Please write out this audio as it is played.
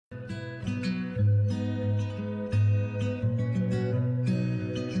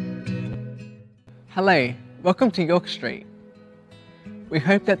Hello, welcome to York Street. We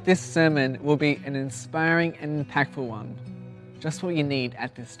hope that this sermon will be an inspiring and impactful one, just what you need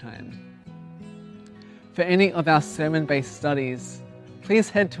at this time. For any of our sermon-based studies, please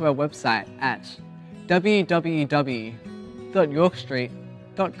head to our website at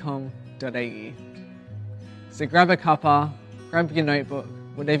www.yorkstreet.com.au. So grab a cuppa, grab your notebook,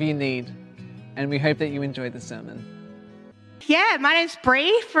 whatever you need, and we hope that you enjoy the sermon. Yeah, my name's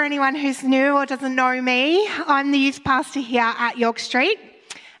Bree, for anyone who's new or doesn't know me. I'm the youth pastor here at York Street,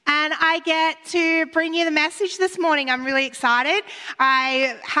 and I get to bring you the message this morning. I'm really excited.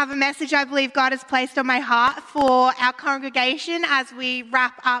 I have a message I believe God has placed on my heart for our congregation as we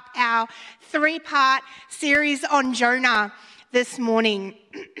wrap up our 3-part series on Jonah this morning.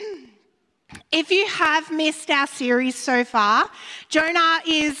 If you have missed our series so far, Jonah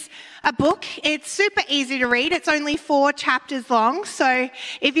is a book. It's super easy to read. It's only 4 chapters long. So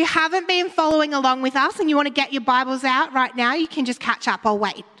if you haven't been following along with us and you want to get your Bibles out right now, you can just catch up. I'll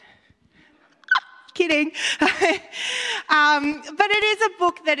wait. Kidding. But it is a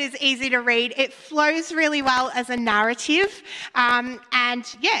book that is easy to read. It flows really well as a narrative. And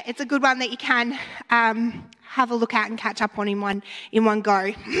yeah, it's a good one that you can have a look at and catch up on in one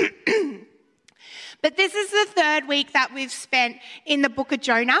go. But this is the 3rd week that we've spent in the book of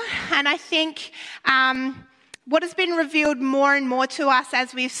Jonah, and I think what has been revealed more and more to us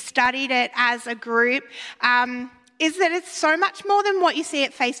as we've studied it as a group is that it's so much more than what you see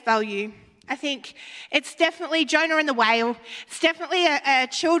at face value. I think it's definitely Jonah and the whale. It's definitely a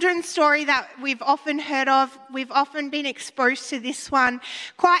children's story that we've often heard of. We've often been exposed to this one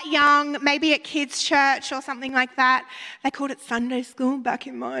quite young, maybe at kids' church or something like that. They called it Sunday school back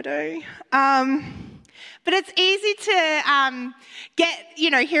in my day. But it's easy to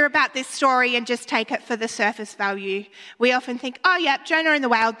hear about this story and just take it for the surface value. We often think, oh, yep, Jonah and the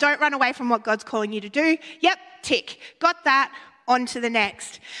whale, don't run away from what God's calling you to do. Yep, tick, got that. On to the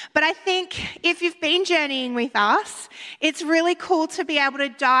next. But I think if you've been journeying with us, it's really cool to be able to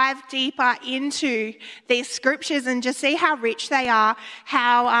dive deeper into these scriptures and just see how rich they are,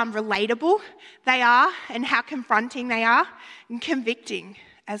 how relatable they are, and how confronting they are, and convicting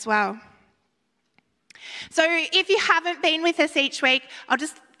as well. So if you haven't been with us each week, I'll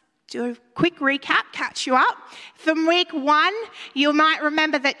just do a quick recap, catch you up. From week 1, you might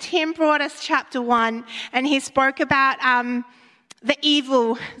remember that Tim brought us chapter 1, and he spoke about the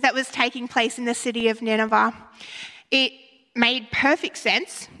evil that was taking place in the city of Nineveh. It made perfect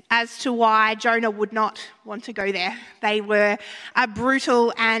sense as to why Jonah would not want to go there. They were a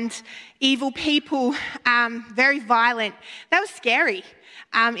brutal and evil people, very violent. They were scary.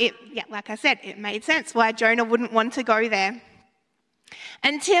 Like I said, it made sense why Jonah wouldn't want to go there.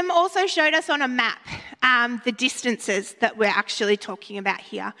 And Tim also showed us on a map the distances that we're actually talking about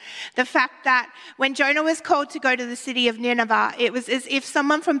here. The fact that when Jonah was called to go to the city of Nineveh, it was as if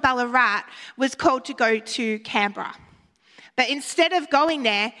someone from Ballarat was called to go to Canberra. But instead of going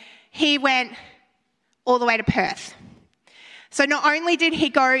there, he went all the way to Perth. So not only did he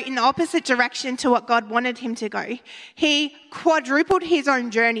go in the opposite direction to what God wanted him to go, he quadrupled his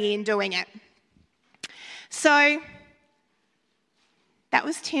own journey in doing it. So that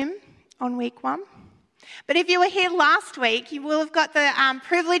was Tim on week 1. But if you were here last week, you will have got the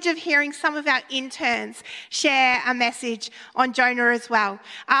privilege of hearing some of our interns share a message on Jonah as well.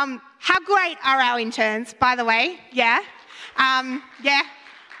 How great are our interns, by the way? Yeah?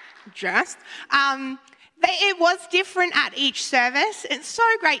 It was different at each service. It's so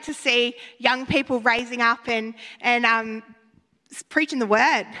great to see young people raising up and preaching the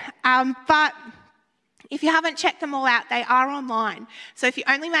word. But if you haven't checked them all out, they are online. So if you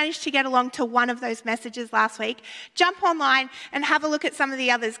only managed to get along to one of those messages last week, jump online and have a look at some of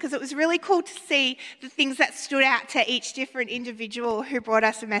the others, because it was really cool to see the things that stood out to each different individual who brought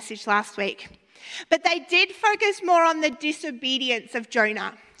us a message last week. But they did focus more on the disobedience of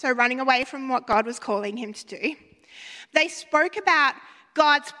Jonah, so running away from what God was calling him to do. They spoke about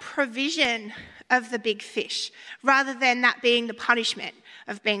God's provision of the big fish, rather than that being the punishment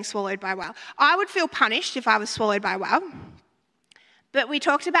of being swallowed by a whale. I would feel punished if I was swallowed by a whale. But we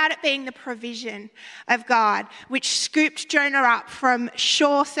talked about it being the provision of God, which scooped Jonah up from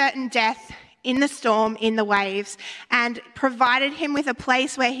sure certain death in the storm, in the waves, and provided him with a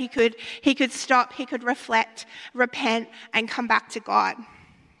place where he could stop, he could reflect, repent, and come back to God.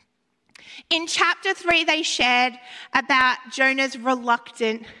 In chapter 3, they shared about Jonah's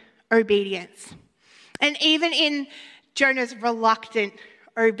reluctant obedience. And even in Jonah's reluctant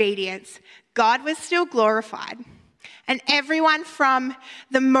obedience, God was still glorified. And everyone from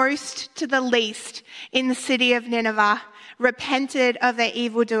the most to the least in the city of Nineveh repented of their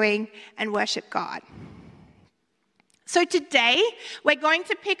evil doing and worshipped God. So today, we're going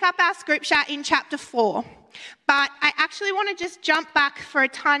to pick up our scripture in chapter 4. But I actually want to just jump back for a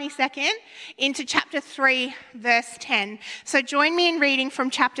tiny second into chapter 3, verse 10. So join me in reading from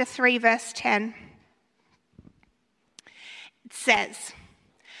chapter 3, verse 10. It says,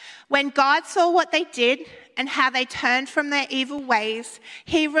 "When God saw what they did and how they turned from their evil ways,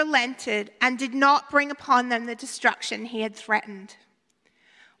 he relented and did not bring upon them the destruction he had threatened."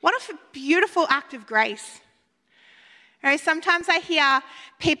 What a beautiful act of grace. You know, sometimes I hear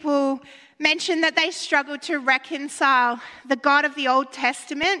people mention that they struggle to reconcile the God of the Old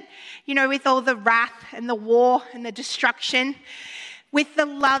Testament, you know, with all the wrath and the war and the destruction, with the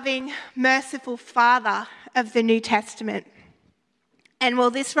loving, merciful Father of the New Testament. And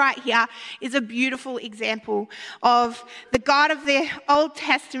well, this right here is a beautiful example of the God of the Old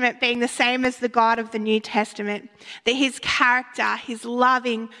Testament being the same as the God of the New Testament. That his character, his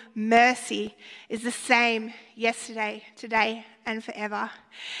loving mercy is the same yesterday, today, and forever.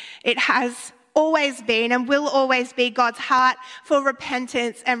 It has always been and will always be God's heart for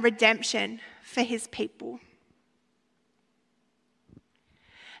repentance and redemption for his people.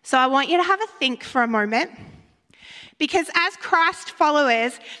 So I want you to have a think for a moment. Because as Christ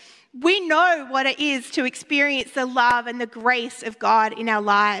followers, we know what it is to experience the love and the grace of God in our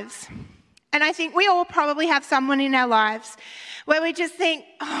lives. And I think we all probably have someone in our lives where we just think,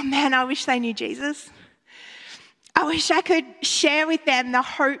 oh man, I wish they knew Jesus. I wish I could share with them the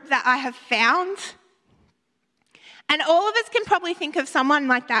hope that I have found. And all of us can probably think of someone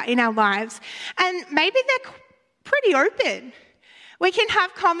like that in our lives. And maybe they're pretty open. We can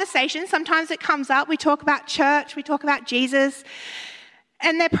have conversations. Sometimes it comes up. We talk about church. We talk about Jesus.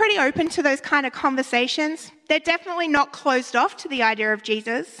 And they're pretty open to those kind of conversations. They're definitely not closed off to the idea of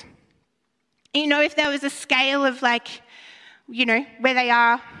Jesus. You know, if there was a scale of like, you know, where they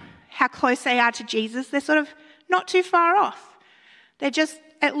are, how close they are to Jesus, they're sort of not too far off. They're just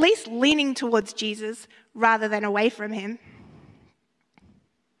at least leaning towards Jesus rather than away from him.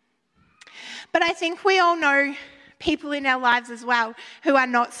 But I think we all know people in our lives as well who are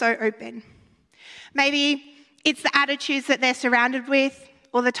not so open. Maybe it's the attitudes that they're surrounded with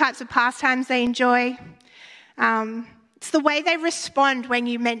or the types of pastimes they enjoy. It's the way they respond when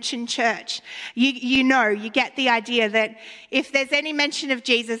you mention church. You know, you get the idea that if there's any mention of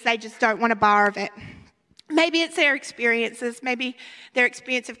Jesus, they just don't want a bar of it. Maybe it's their experiences. Maybe their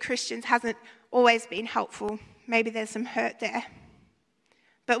experience of Christians hasn't always been helpful. Maybe there's some hurt there.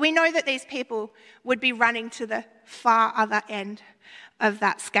 But we know that these people would be running to the far other end of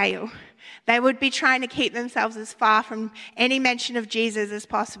that scale. They would be trying to keep themselves as far from any mention of Jesus as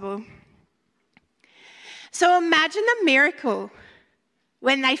possible. So imagine the miracle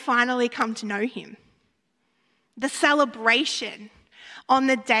when they finally come to know him. The celebration on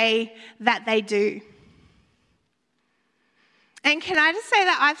the day that they do. And can I just say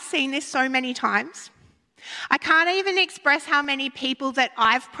that I've seen this so many times. I can't even express how many people that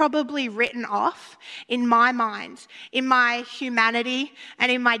I've probably written off in my mind, in my humanity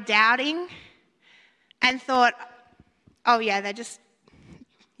and in my doubting, and thought, oh yeah, they're just,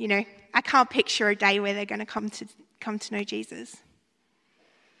 you know, I can't picture a day where they're going to come to know Jesus.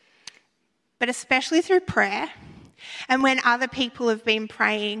 But especially through prayer, and when other people have been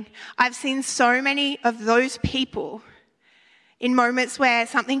praying, I've seen so many of those people in moments where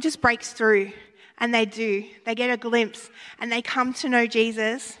something just breaks through. And they do. They get a glimpse and they come to know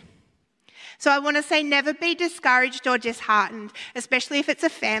Jesus. So I want to say never be discouraged or disheartened, especially if it's a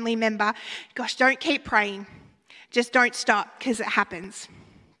family member. Gosh, don't keep praying. Just don't stop because it happens.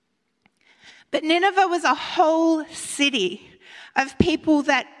 But Nineveh was a whole city of people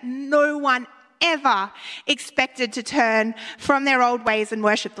that no one ever expected to turn from their old ways and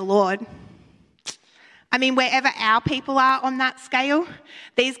worship the Lord. I mean, wherever our people are on that scale,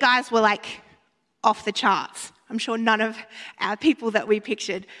 these guys were like off the charts. I'm sure none of our people that we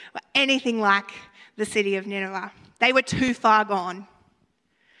pictured were anything like the city of Nineveh. They were too far gone.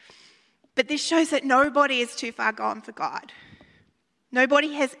 But this shows that nobody is too far gone for God.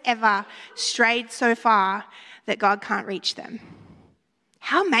 Nobody has ever strayed so far that God can't reach them.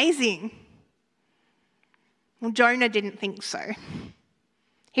 How amazing. Well, Jonah didn't think so.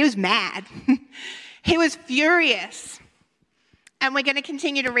 He was mad. He was furious. And we're going to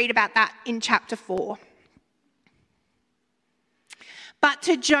continue to read about that in chapter 4. But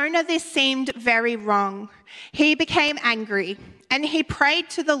to Jonah this seemed very wrong. He became angry and he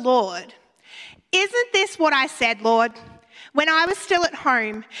prayed to the Lord. "Isn't this what I said, Lord? When I was still at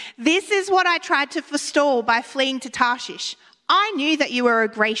home, this is what I tried to forestall by fleeing to Tarshish. I knew that you were a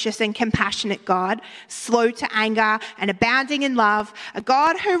gracious and compassionate God, slow to anger and abounding in love, a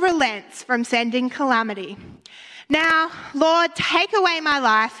God who relents from sending calamity. Now, Lord, take away my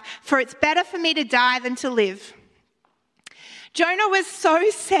life, for it's better for me to die than to live. Jonah was so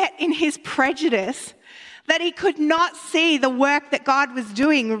set in his prejudice that he could not see the work that God was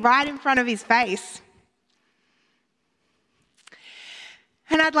doing right in front of his face.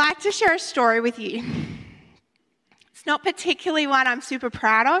 And I'd like to share a story with you. It's not particularly one I'm super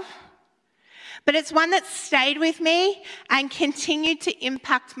proud of, but it's one that stayed with me and continued to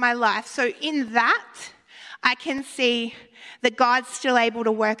impact my life. So in that, I can see that God's still able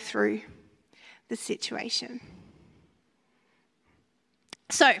to work through the situation.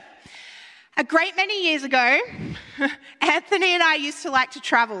 So, a great many years ago, Anthony and I used to like to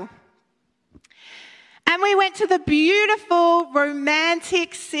travel. And we went to the beautiful,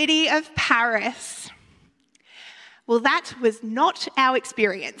 romantic city of Paris. Well, that was not our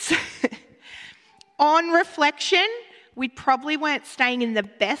experience. On reflection, we probably weren't staying in the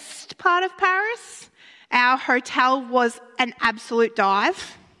best part of Paris. Our hotel was an absolute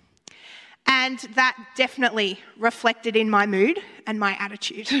dive. And that definitely reflected in my mood and my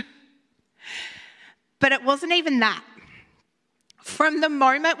attitude. But it wasn't even that. From the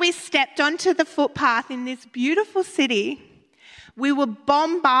moment we stepped onto the footpath in this beautiful city, we were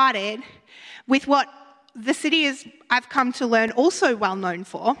bombarded with what the city is, I've come to learn, also well known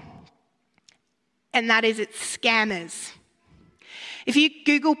for, and that is its scammers. If you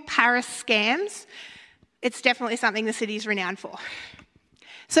Google Paris scams, it's definitely something the city is renowned for.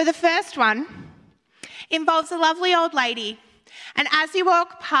 So the first one involves a lovely old lady, and as you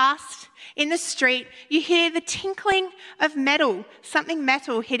walk past in the street, you hear the tinkling of metal, something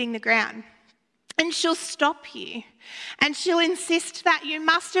metal hitting the ground. And she'll stop you, and she'll insist that you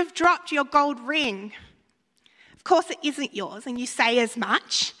must have dropped your gold ring. Of course it isn't yours, and you say as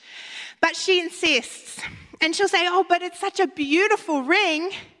much, but she insists. And she'll say, oh, but it's such a beautiful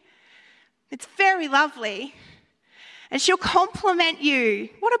ring. It's very lovely. And she'll compliment you.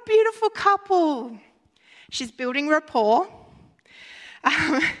 What a beautiful couple. She's building rapport.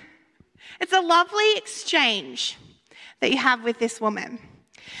 It's a lovely exchange that you have with this woman.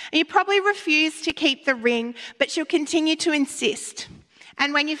 And you probably refuse to keep the ring, but she'll continue to insist.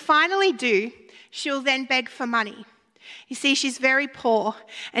 And when you finally do, she'll then beg for money. You see, she's very poor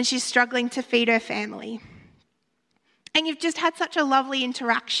and she's struggling to feed her family. And you've just had such a lovely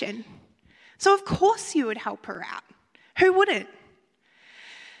interaction. So of course you would help her out. Who wouldn't?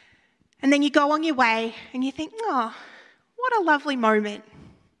 And then you go on your way and you think, oh, what a lovely moment.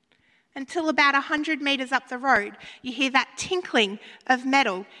 Until about 100 metres up the road, you hear that tinkling of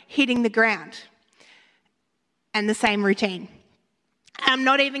metal hitting the ground. And the same routine. I'm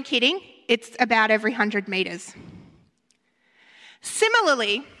not even kidding. It's about every 100 metres.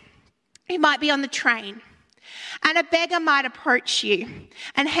 Similarly, you might be on the train and a beggar might approach you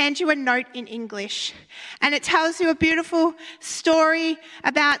and hand you a note in English. And it tells you a beautiful story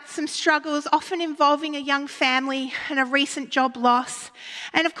about some struggles, often involving a young family and a recent job loss.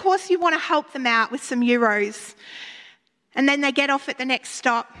 And of course, you want to help them out with some euros. And then they get off at the next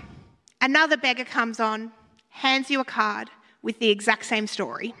stop. Another beggar comes on, hands you a card with the exact same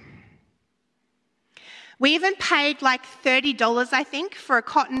story. We even paid like $30, I think, for a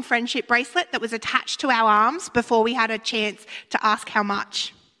cotton friendship bracelet that was attached to our arms before we had a chance to ask how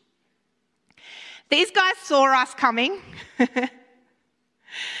much. These guys saw us coming,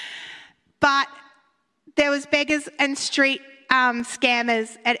 but there was beggars and street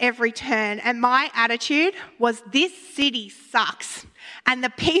scammers at every turn, and my attitude was, this city sucks, and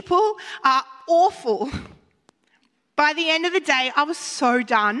the people are awful. By the end of the day, I was so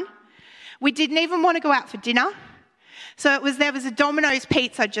done. We didn't even want to go out for dinner. So there was a Domino's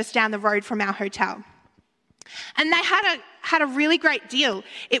pizza just down the road from our hotel. And they had a really great deal.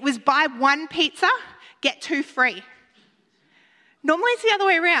 It was buy one pizza, get two free. Normally it's the other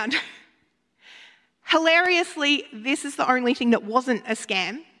way around. Hilariously, this is the only thing that wasn't a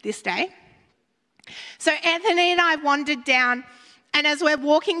scam this day. So Anthony and I wandered down, and as we're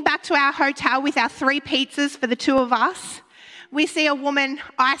walking back to our hotel with our 3 pizzas for the 2 of us, I see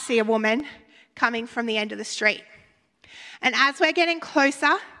a woman coming from the end of the street. And as we're getting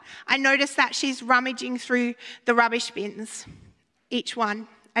closer, I notice that she's rummaging through the rubbish bins, each one,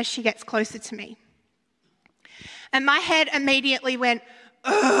 as she gets closer to me. And my head immediately went,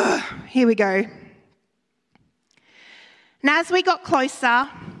 ugh, here we go. And as we got closer,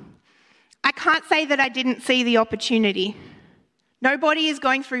 I can't say that I didn't see the opportunity. Nobody is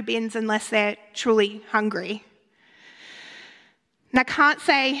going through bins unless they're truly hungry. And I can't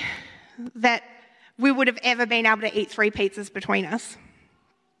say that we would have ever been able to eat 3 pizzas between us.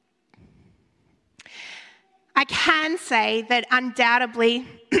 I can say that undoubtedly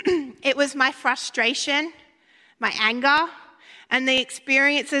it was my frustration, my anger, and the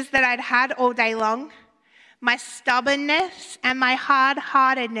experiences that I'd had all day long, my stubbornness and my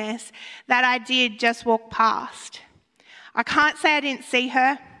hard-heartedness that I did just walk past. I can't say I didn't see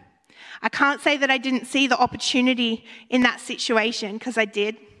her. I can't say that I didn't see the opportunity in that situation, because I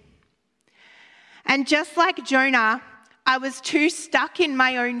did. And just like Jonah, I was too stuck in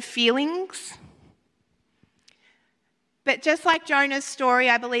my own feelings. But just like Jonah's story,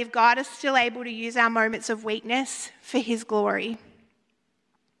 I believe God is still able to use our moments of weakness for his glory.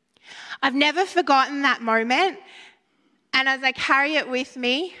 I've never forgotten that moment, and as I carry it with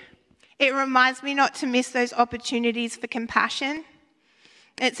me, it reminds me not to miss those opportunities for compassion.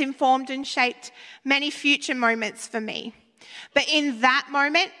 It's informed and shaped many future moments for me. But in that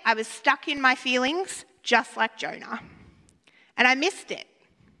moment, I was stuck in my feelings, just like Jonah. And I missed it.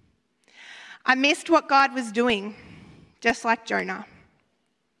 I missed what God was doing, just like Jonah.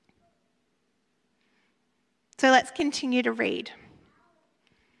 So let's continue to read.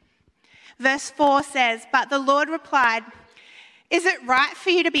 Verse 4 says, "But the Lord replied, 'Is it right for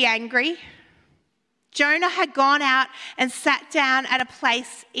you to be angry?' Jonah had gone out and sat down at a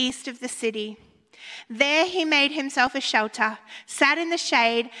place east of the city. There he made himself a shelter, sat in the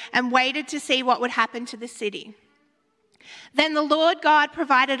shade, and waited to see what would happen to the city. Then the Lord God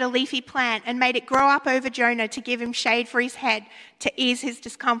provided a leafy plant and made it grow up over Jonah to give him shade for his head to ease his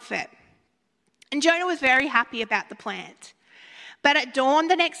discomfort. And Jonah was very happy about the plant. But at dawn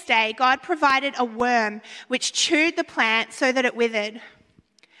the next day, God provided a worm which chewed the plant so that it withered.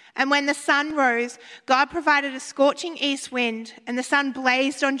 And when the sun rose, God provided a scorching east wind, and the sun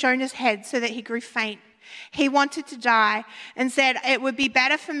blazed on Jonah's head so that he grew faint. He wanted to die and said, 'It would be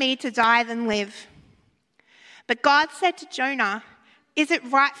better for me to die than live.' But God said to Jonah, 'Is it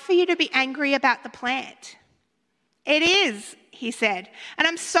right for you to be angry about the plant?' 'It is,' he said, 'and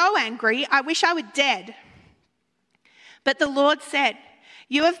I'm so angry, I wish I were dead.' But the Lord said,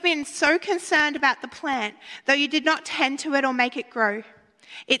 'You have been so concerned about the plant, though you did not tend to it or make it grow.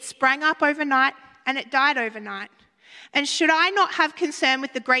 It sprang up overnight and it died overnight. And should I not have concern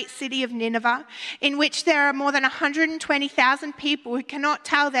with the great city of Nineveh, in which there are more than 120,000 people who cannot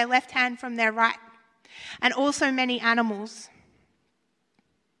tell their left hand from their right, and also many animals?'"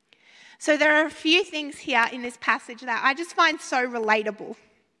 So there are a few things here in this passage that I just find so relatable.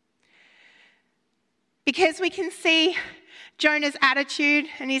 Because we can see Jonah's attitude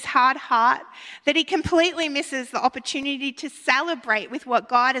and his hard heart, that he completely misses the opportunity to celebrate with what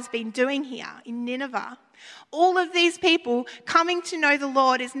God has been doing here in Nineveh. All of these people coming to know the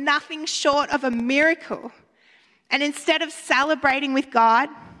Lord is nothing short of a miracle. And instead of celebrating with God,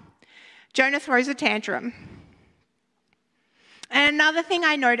 Jonah throws a tantrum. And another thing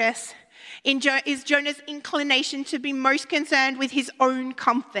I notice is Jonah's inclination to be most concerned with his own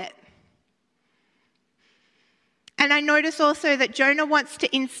comfort. And I notice also that Jonah wants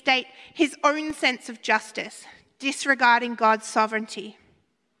to instate his own sense of justice, disregarding God's sovereignty.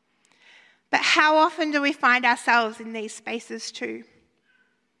 But how often do we find ourselves in these spaces too?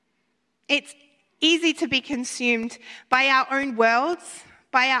 It's easy to be consumed by our own worlds,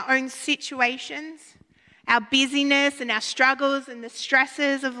 by our own situations, our busyness and our struggles and the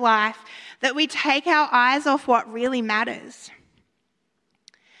stresses of life, that we take our eyes off what really matters.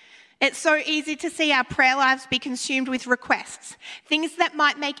 It's so easy to see our prayer lives be consumed with requests, things that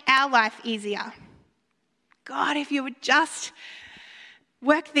might make our life easier. God, if you would just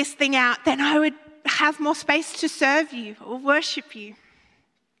work this thing out, then I would have more space to serve you or worship you.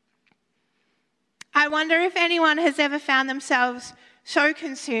 I wonder if anyone has ever found themselves so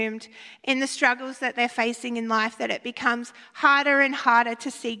consumed in the struggles that they're facing in life that it becomes harder and harder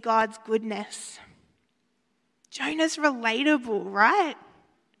to see God's goodness. Jonah's relatable, right?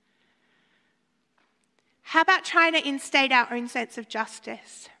 How about trying to instate our own sense of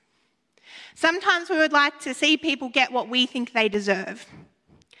justice? Sometimes we would like to see people get what we think they deserve.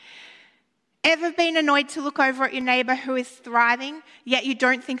 Ever been annoyed to look over at your neighbour who is thriving, yet you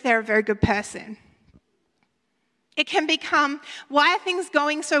don't think they're a very good person? It can become, why are things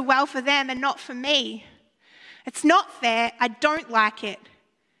going so well for them and not for me? It's not fair, I don't like it.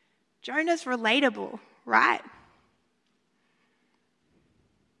 Jonah's relatable, right?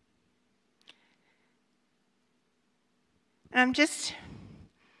 And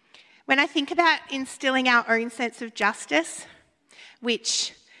when I think about instilling our own sense of justice,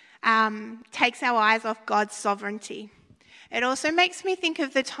 which takes our eyes off God's sovereignty, it also makes me think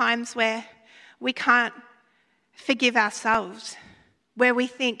of the times where we can't forgive ourselves where we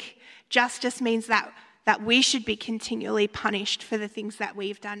think justice means that we should be continually punished for the things that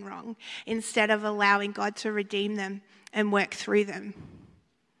we've done wrong, instead of allowing God to redeem them and work through them.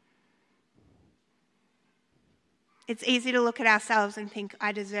 It's easy to look at ourselves and think,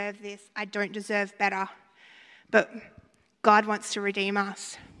 I deserve this, I don't deserve better. But God wants to redeem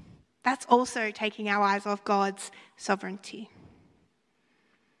us. That's also taking our eyes off God's sovereignty.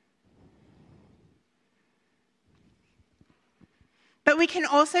 But we can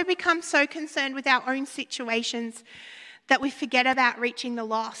also become so concerned with our own situations that we forget about reaching the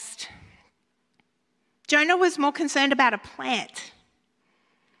lost. Jonah was more concerned about a plant,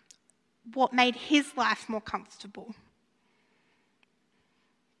 what made his life more comfortable.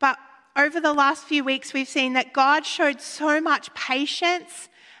 But over the last few weeks, we've seen that God showed so much patience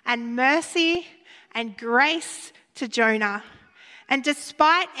and mercy and grace to Jonah. And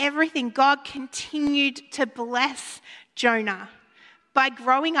despite everything, God continued to bless Jonah by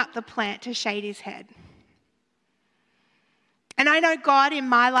growing up the plant to shade his head. And I know God in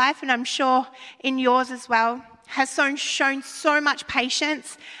my life, and I'm sure in yours as well, has shown so much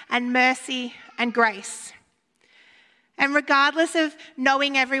patience and mercy and grace. And regardless of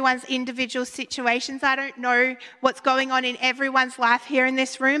knowing everyone's individual situations, I don't know what's going on in everyone's life here in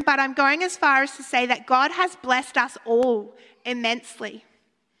this room, but I'm going as far as to say that God has blessed us all immensely,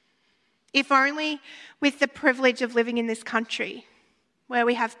 if only with the privilege of living in this country, where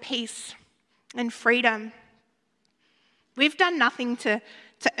we have peace and freedom. We've done nothing to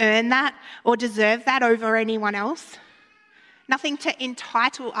earn that or deserve that over anyone else. Nothing to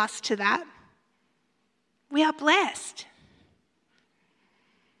entitle us to that. We are blessed.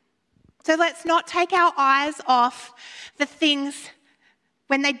 So let's not take our eyes off the things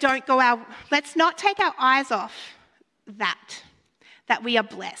when they don't go our... Let's not take our eyes off that we are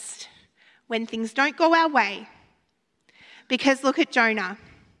blessed when things don't go our way. Because look at Jonah.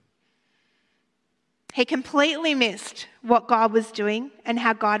 He completely missed what God was doing and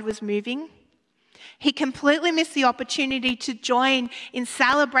how God was moving. He completely missed the opportunity to join in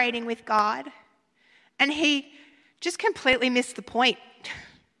celebrating with God. And he just completely missed the point.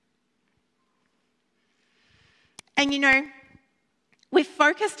 And you know, we've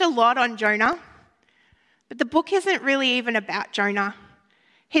focused a lot on Jonah, but the book isn't really even about Jonah.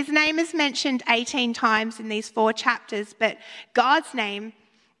 His name is mentioned 18 times in these 4 chapters, but God's name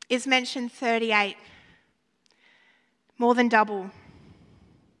is mentioned 38, more than double.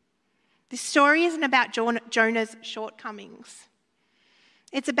 This story isn't about Jonah's shortcomings.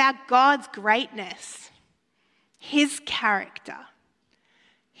 It's about God's greatness, his character,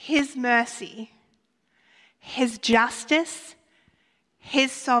 his mercy, his justice,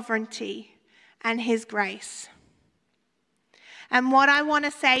 his sovereignty, and his grace. And what I want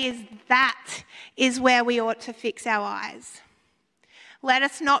to say is that is where we ought to fix our eyes. Let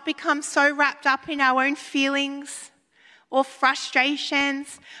us not become so wrapped up in our own feelings or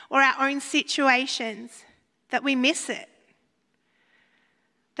frustrations or our own situations that we miss it.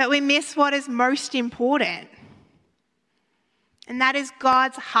 That we miss what is most important. And that is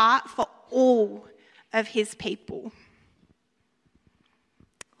God's heart for all of his people.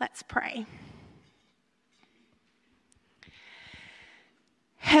 Let's pray.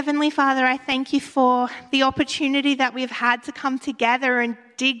 Heavenly Father, I thank you for the opportunity that we've had to come together and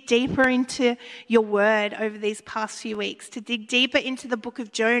dig deeper into your word over these past few weeks, to dig deeper into the book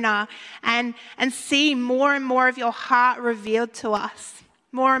of Jonah and see more and more of your heart revealed to us,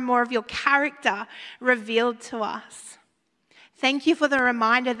 more and more of your character revealed to us. Thank you for the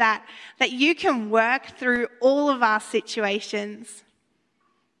reminder that you can work through all of our situations,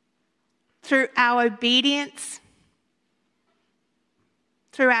 through our obedience,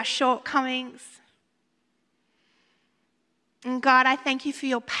 through our shortcomings. And God, I thank you for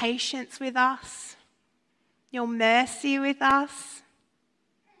your patience with us, your mercy with us.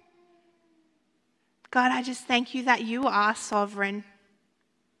 God, I just thank you that you are sovereign.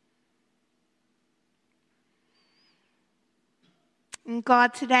 And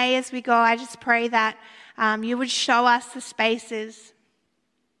God, today as we go, I just pray that you would show us the spaces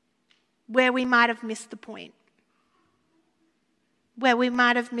where we might have missed the point, where we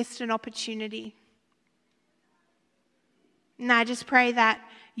might have missed an opportunity. And I just pray that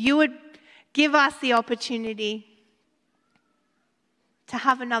you would give us the opportunity to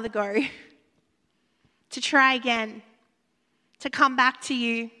have another go, to try again, to come back to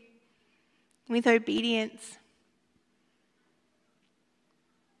you with obedience.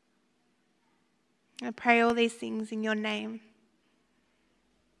 I pray all these things in your name.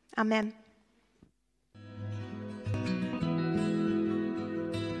 Amen.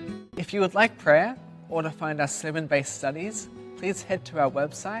 If you would like prayer or to find our sermon-based studies, please head to our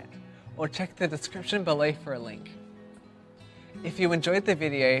website or check the description below for a link. If you enjoyed the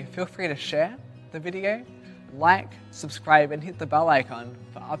video, feel free to share the video, like, subscribe and hit the bell icon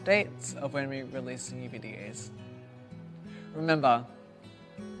for updates of when we release new videos. Remember,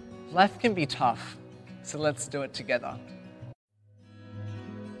 life can be tough, so let's do it together.